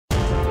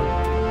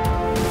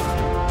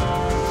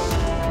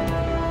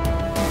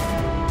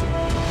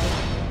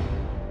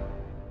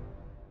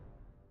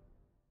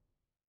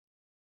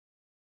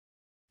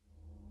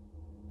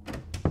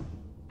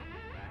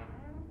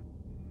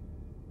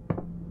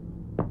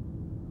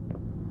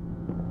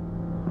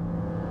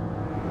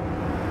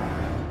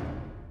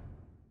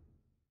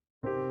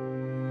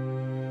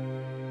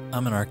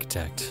I'm an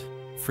architect,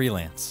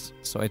 freelance,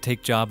 so I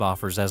take job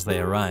offers as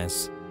they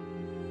arise.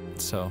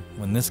 So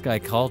when this guy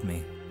called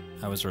me,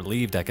 I was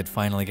relieved I could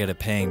finally get a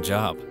paying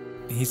job.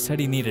 He said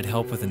he needed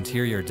help with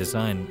interior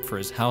design for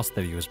his house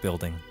that he was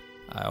building.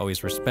 I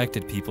always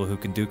respected people who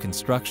can do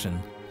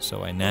construction,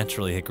 so I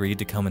naturally agreed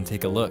to come and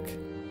take a look.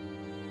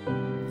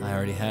 I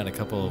already had a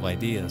couple of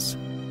ideas.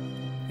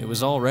 It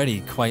was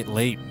already quite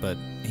late, but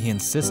he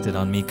insisted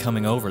on me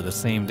coming over the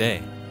same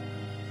day.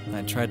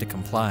 I tried to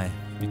comply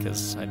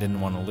because I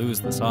didn't want to lose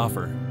this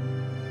offer.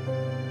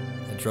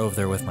 I drove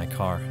there with my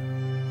car.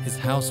 His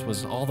house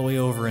was all the way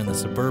over in the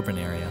suburban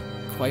area,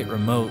 quite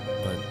remote,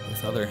 but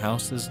with other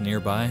houses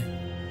nearby,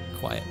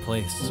 quiet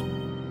place.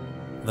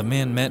 The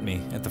man met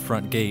me at the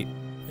front gate.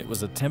 It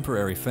was a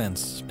temporary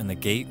fence, and the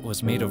gate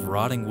was made of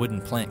rotting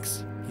wooden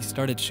planks. He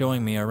started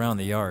showing me around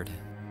the yard.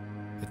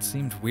 It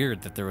seemed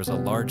weird that there was a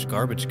large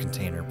garbage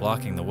container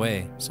blocking the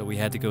way, so we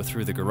had to go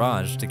through the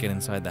garage to get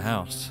inside the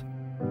house.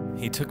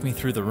 He took me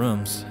through the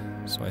rooms,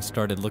 so I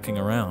started looking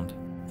around.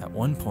 At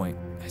one point,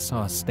 I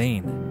saw a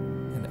stain,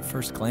 and at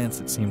first glance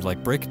it seemed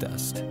like brick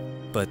dust.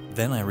 But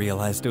then I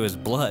realized it was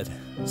blood,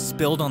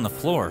 spilled on the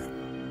floor.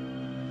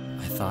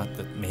 I thought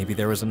that maybe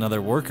there was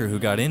another worker who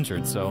got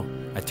injured, so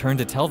I turned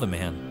to tell the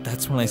man.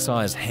 That's when I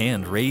saw his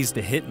hand raised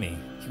to hit me.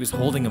 He was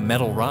holding a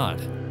metal rod.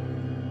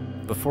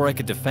 Before I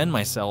could defend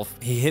myself,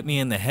 he hit me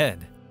in the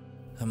head.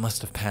 I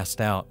must have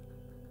passed out.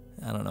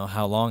 I don't know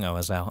how long I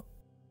was out.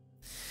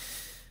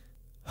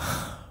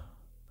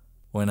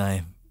 When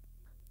I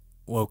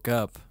woke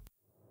up,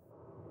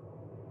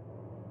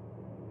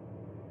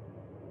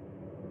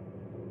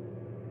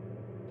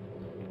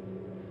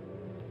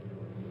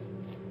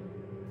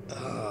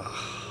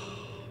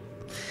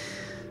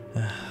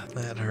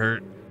 that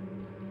hurt.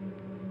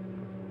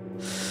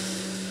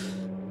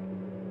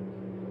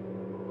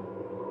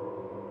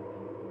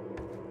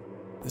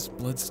 This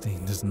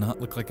bloodstain does not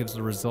look like it's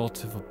a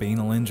result of a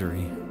banal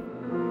injury.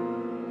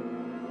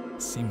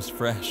 It seems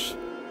fresh.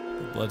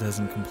 The blood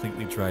hasn't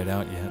completely dried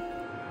out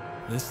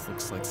yet. This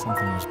looks like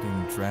something was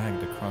being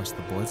dragged across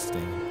the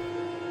bloodstain.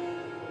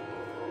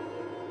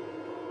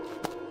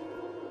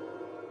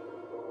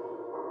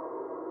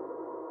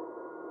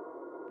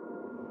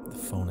 The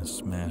phone is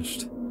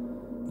smashed.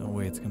 No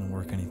way it's gonna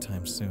work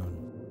anytime soon.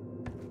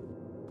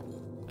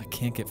 I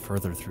can't get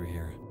further through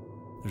here.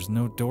 There's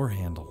no door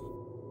handle.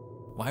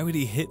 Why would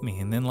he hit me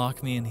and then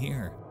lock me in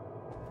here?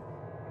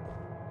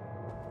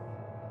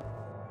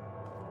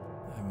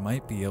 I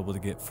might be able to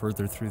get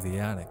further through the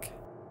attic.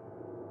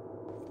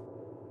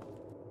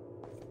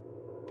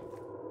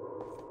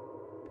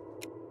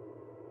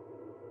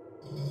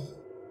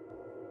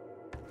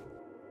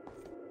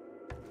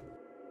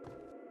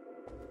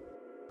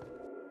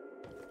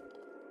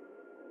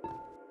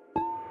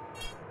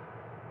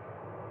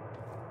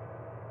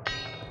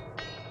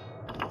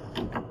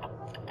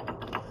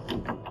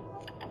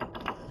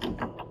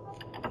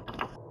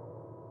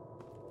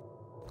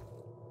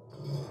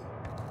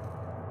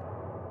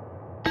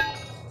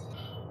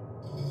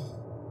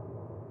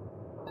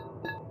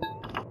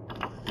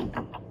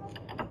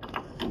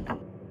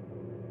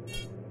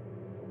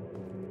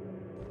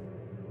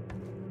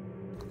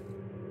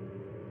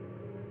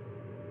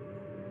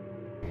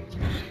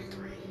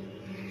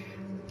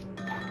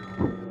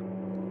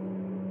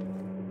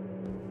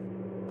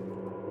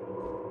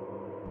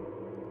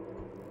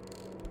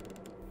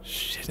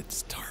 Shit,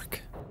 it's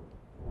dark.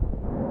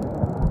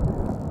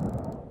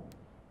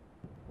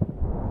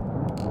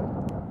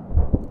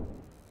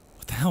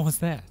 What the hell was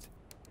that?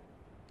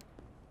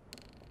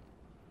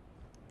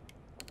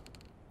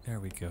 There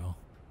we go.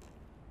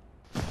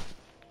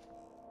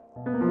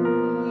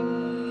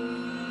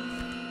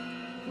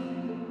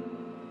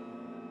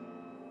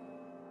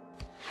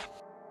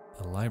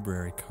 A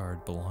library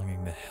card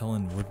belonging to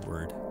Helen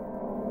Woodward.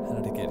 How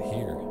did it get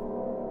here?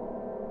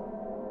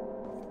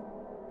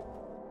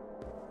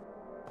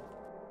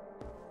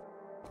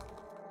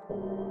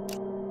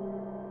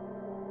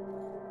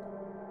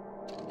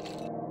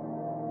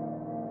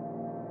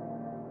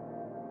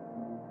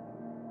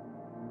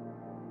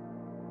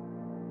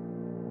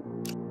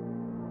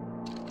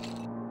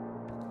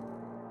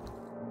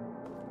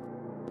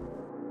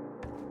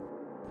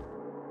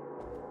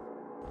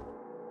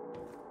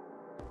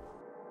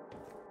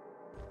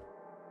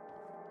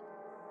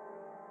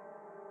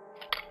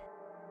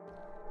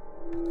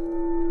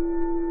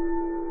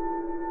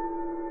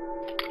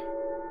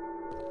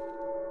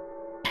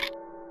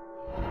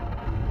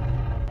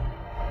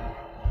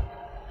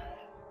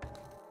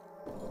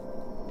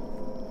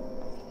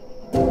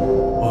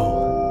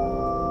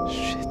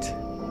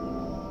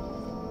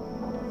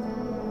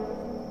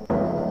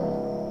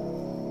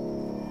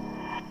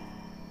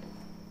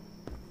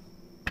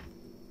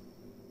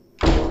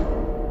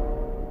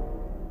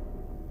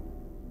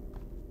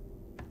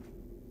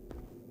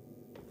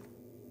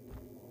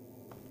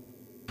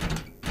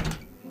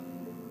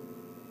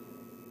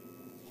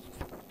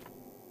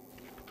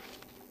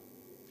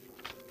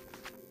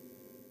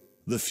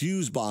 The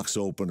fuse box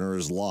opener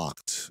is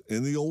locked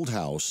in the old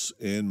house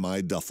in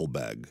my duffel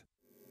bag.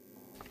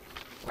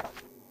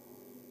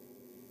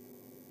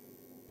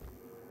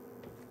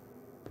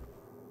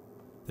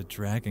 the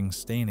dragging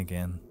stain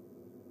again.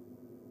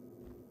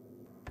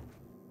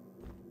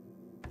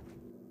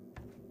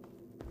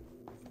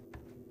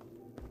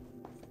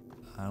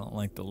 I don't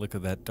like the look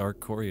of that dark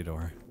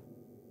corridor.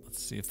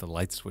 Let's see if the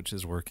light switch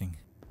is working.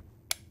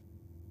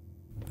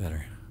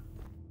 Better.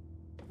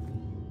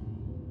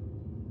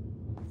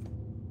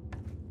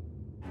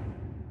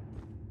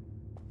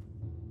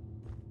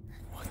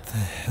 What the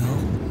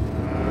hell?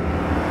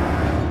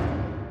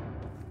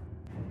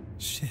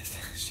 Shit,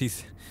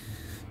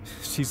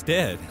 she's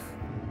dead.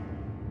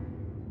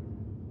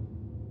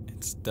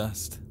 It's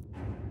dust.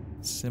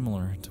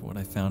 Similar to what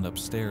I found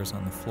upstairs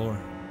on the floor.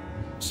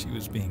 She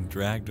was being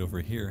dragged over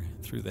here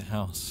through the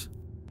house.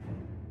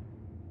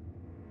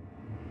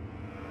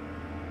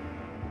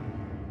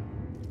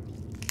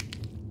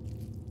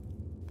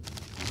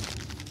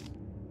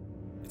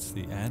 It's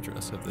the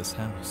address of this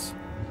house.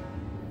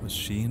 Was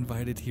she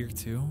invited here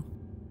too?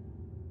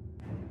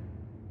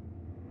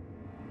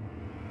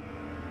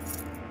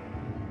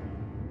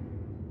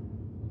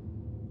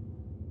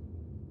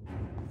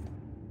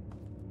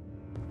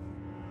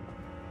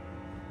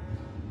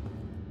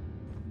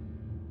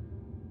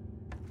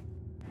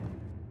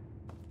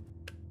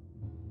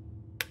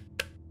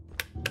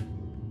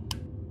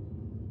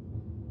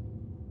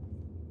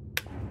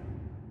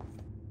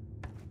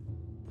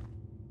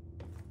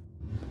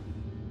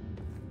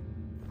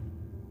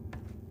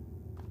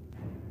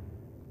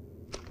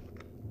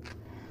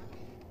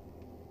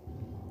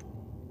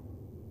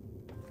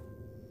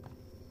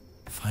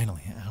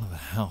 Finally out of the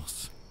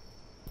house.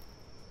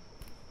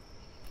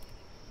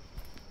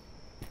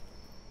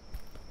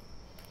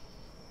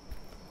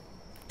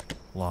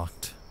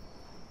 Locked.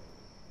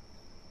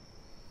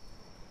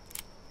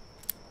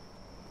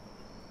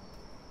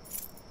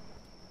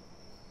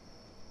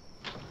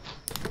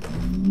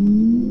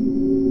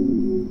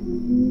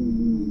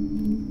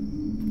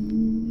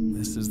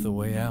 This is the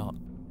way out.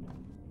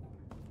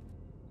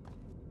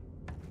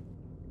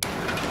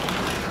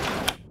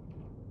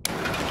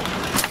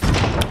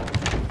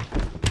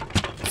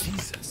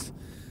 Jesus,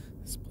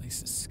 this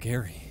place is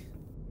scary.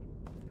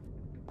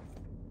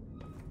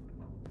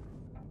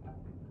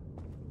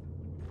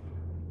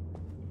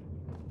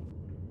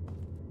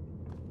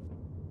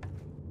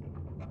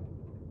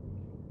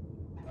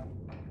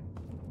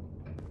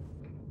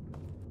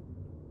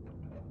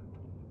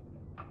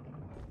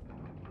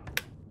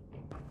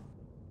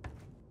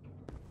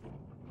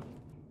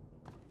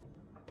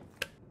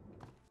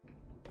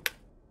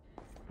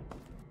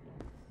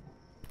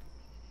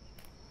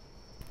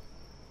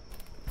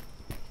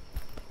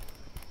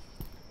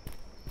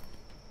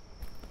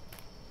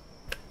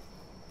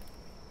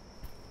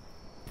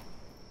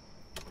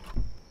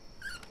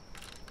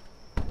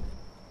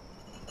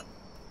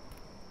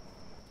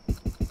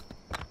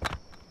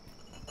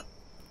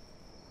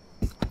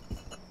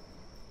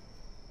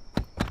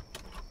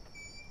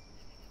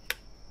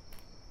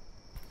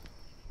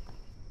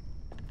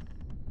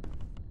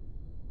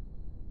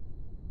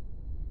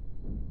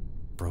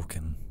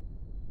 Broken.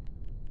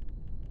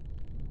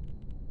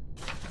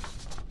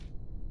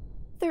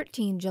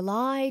 13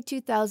 July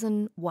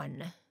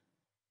 2001.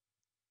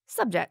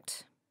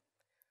 Subject: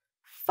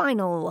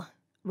 Final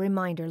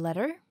reminder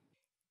letter.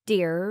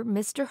 Dear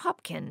Mr.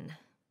 Hopkin,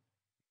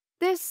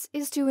 this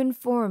is to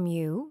inform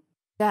you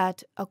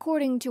that,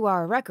 according to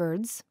our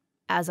records,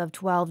 as of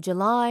 12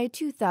 July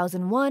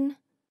 2001,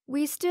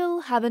 we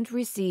still haven't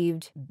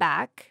received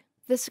back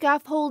the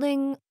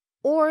scaffolding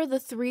or the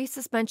 3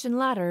 suspension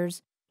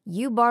ladders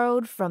you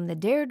borrowed from the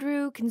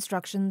Deirdre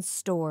Construction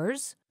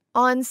stores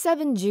on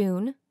 7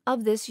 June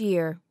of this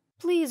year.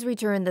 Please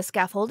return the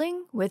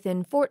scaffolding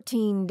within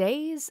 14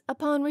 days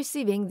upon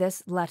receiving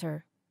this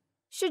letter.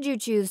 Should you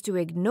choose to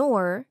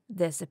ignore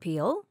this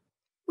appeal,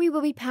 we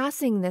will be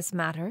passing this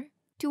matter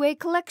to a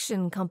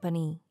collection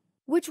company,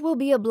 which will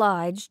be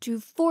obliged to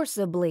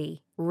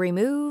forcibly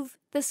remove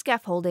the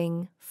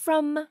scaffolding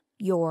from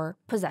your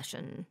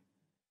possession.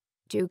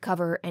 To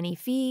cover any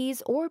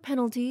fees or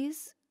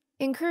penalties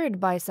incurred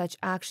by such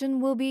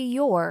action will be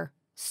your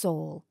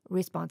sole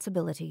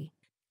responsibility.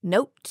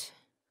 Note: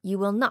 you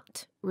will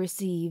not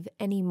receive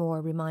any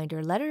more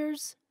reminder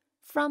letters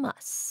from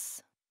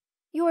us.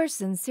 Yours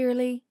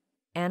sincerely,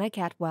 Anna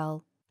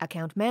Catwell,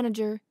 Account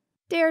Manager,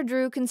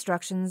 Deirdre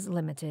Constructions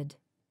Limited.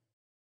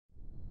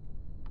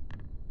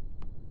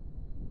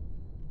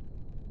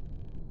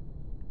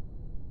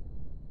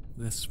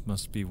 This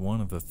must be one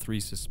of the 3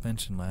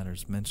 suspension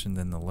ladders mentioned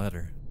in the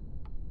letter.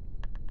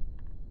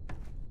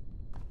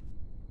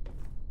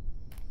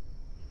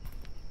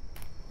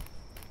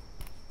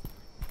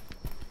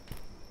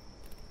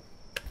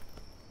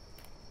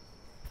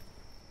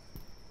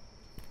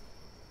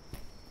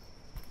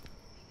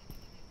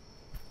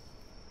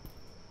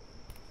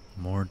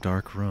 More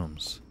dark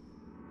rooms.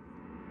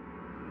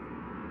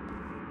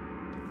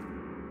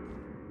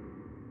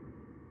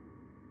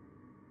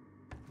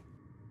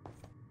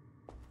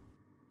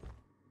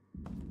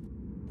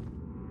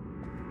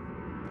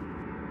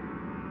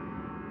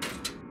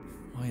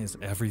 Why is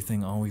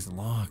everything always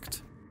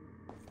locked?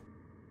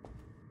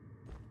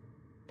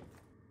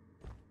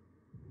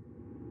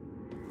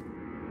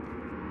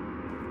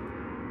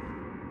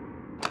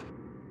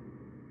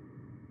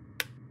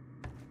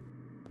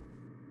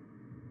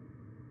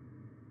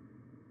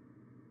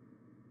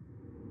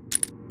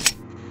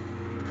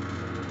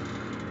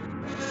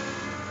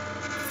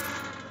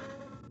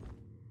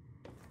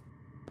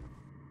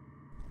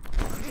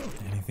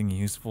 Anything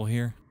useful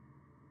here?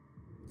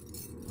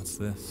 What's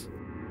this?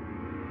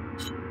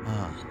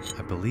 Ah,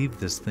 I believe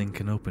this thing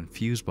can open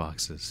fuse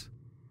boxes.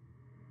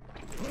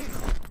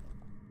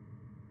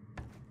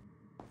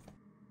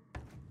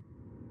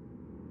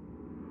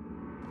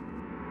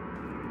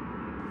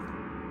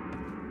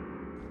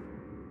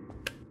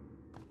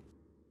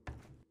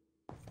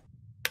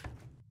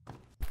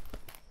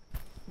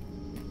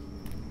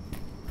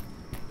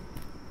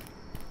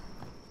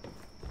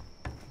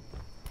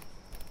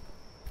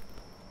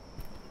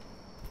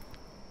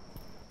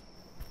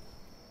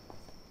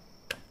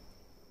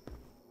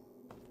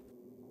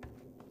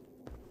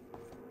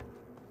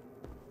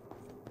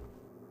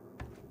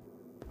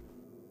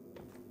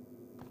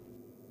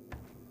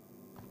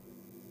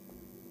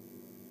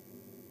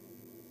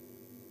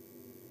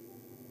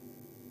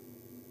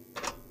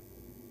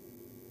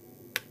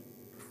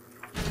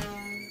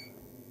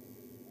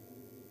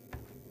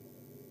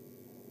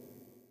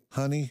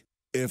 Honey,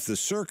 if the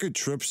circuit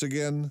trips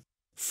again,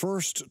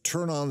 first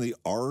turn on the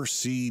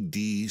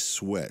RCD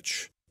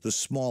switch, the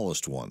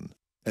smallest one,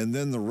 and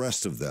then the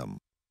rest of them.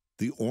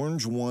 The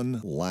orange one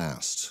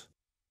last.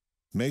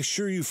 Make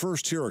sure you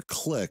first hear a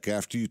click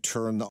after you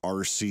turn the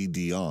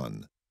RCD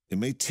on. It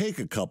may take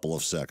a couple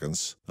of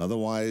seconds,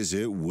 otherwise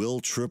it will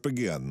trip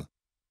again.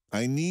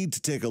 I need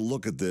to take a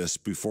look at this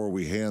before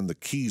we hand the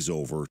keys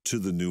over to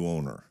the new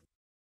owner.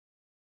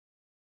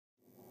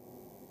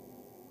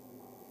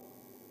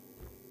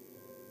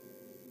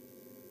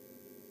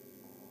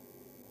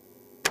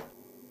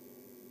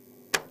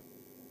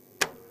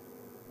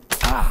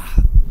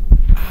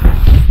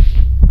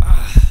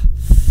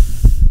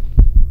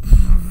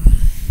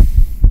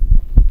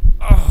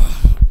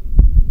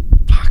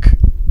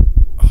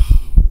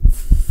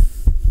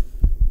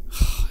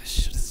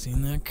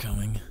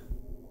 Coming.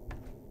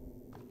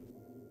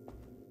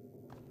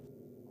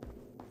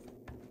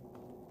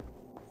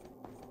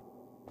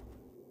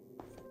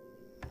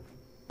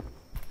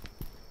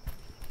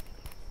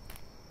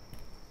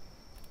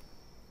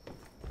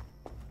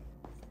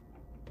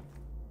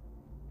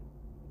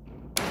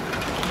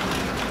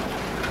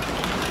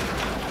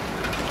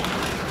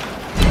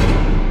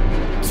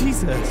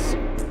 Jesus!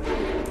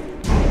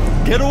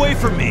 Get away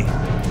from me!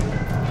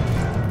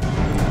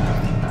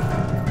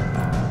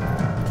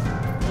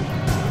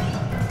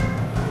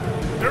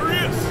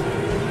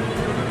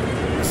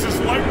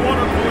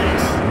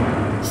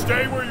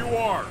 Stay where you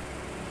are.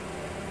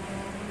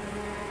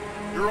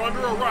 You're under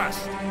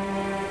arrest.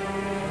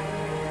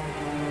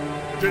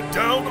 Get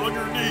down on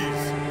your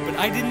knees. But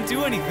I didn't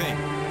do anything.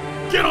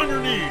 Get on your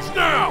knees,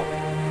 now!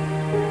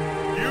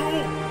 You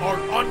are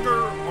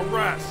under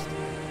arrest.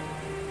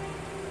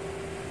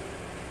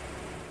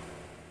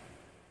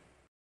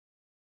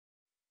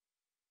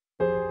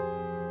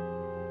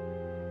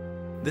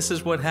 This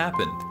is what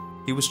happened.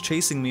 He was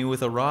chasing me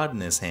with a rod in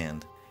his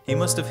hand. He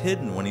must have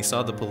hidden when he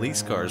saw the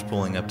police cars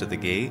pulling up to the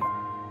gate.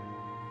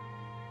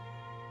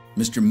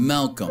 Mr.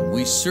 Malcolm,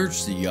 we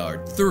searched the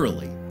yard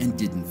thoroughly and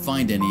didn't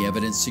find any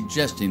evidence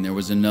suggesting there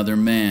was another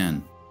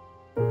man.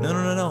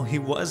 No, he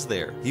was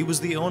there. He was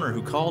the owner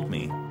who called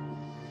me.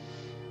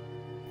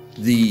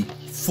 The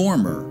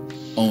former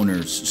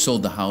owners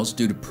sold the house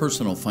due to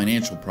personal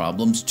financial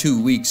problems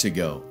 2 weeks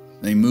ago.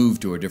 They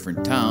moved to a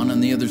different town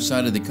on the other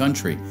side of the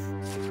country.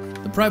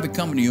 The private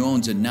company who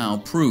owns it now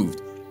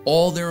proved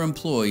all their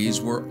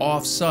employees were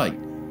off-site,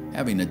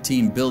 having a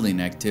team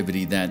building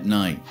activity that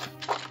night.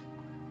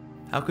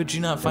 How could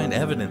you not find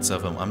evidence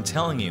of him? I'm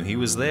telling you, he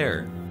was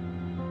there.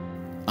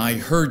 I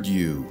heard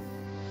you.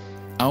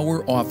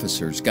 Our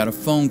officers got a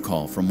phone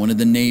call from one of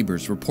the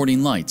neighbors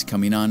reporting lights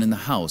coming on in the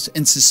house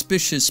and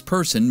suspicious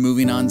person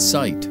moving on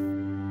site.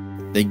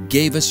 They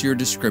gave us your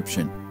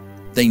description.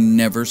 They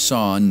never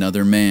saw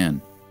another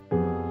man.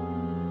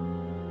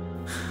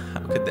 How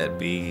could that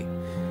be?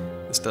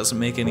 This doesn't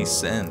make any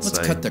sense.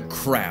 Let's cut the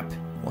crap.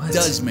 What? It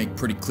does make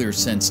pretty clear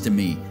sense to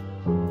me.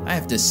 I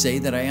have to say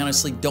that I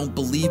honestly don't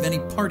believe any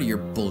part of your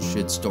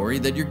bullshit story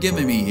that you're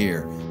giving me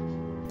here.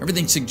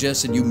 Everything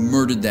suggests that you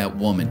murdered that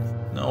woman.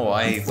 No,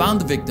 You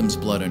found the victim's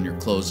blood on your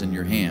clothes and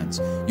your hands.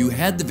 You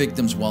had the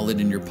victim's wallet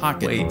in your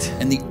pocket. Wait.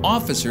 And the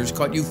officers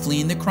caught you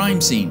fleeing the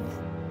crime scene.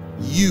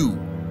 You,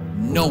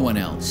 no one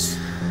else.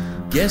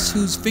 Guess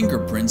whose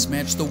fingerprints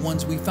match the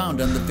ones we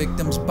found on the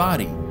victim's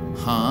body,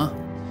 huh?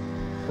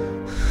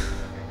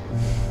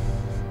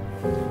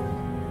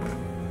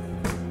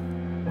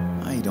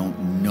 I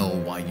don't know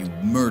why you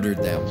murdered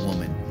that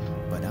woman,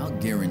 but I'll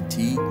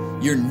guarantee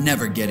you're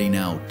never getting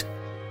out.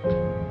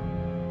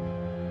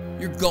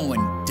 You're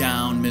going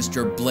down,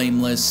 Mr.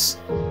 Blameless.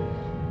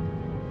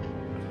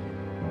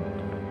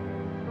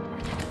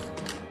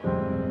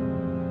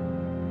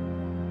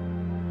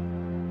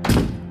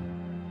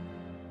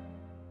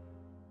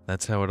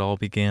 That's how it all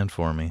began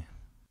for me.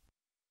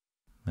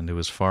 And it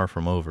was far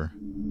from over.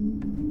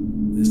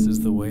 This is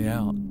the way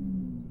out.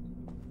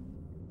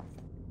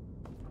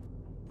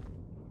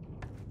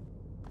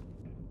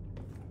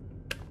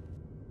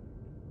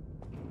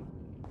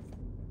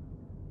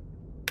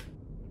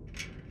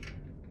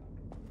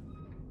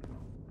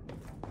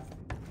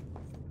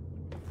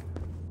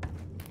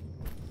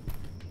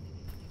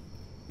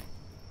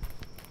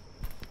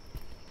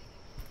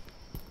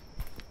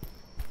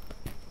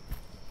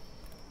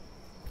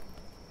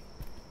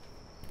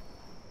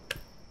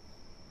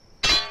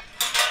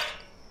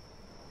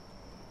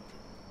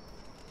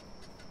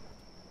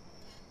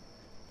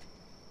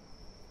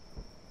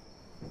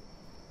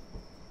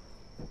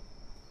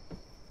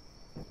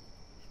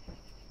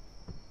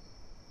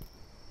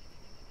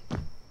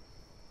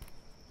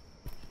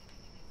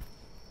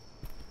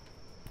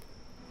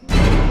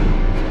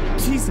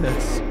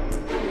 Jesus!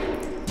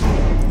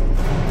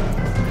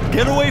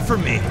 Get away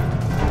from me!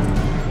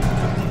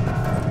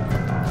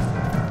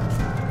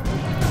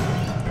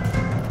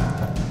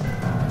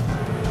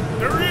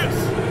 There he is!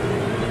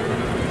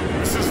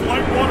 This is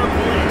Lightwater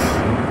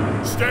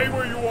Police. Stay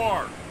where you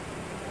are.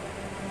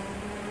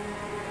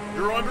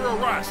 You're under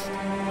arrest.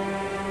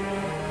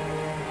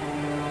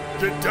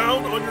 Get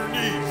down on your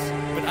knees.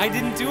 But I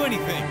didn't do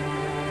anything.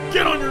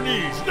 Get on your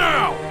knees,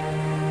 now!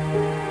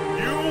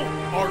 You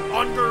are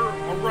under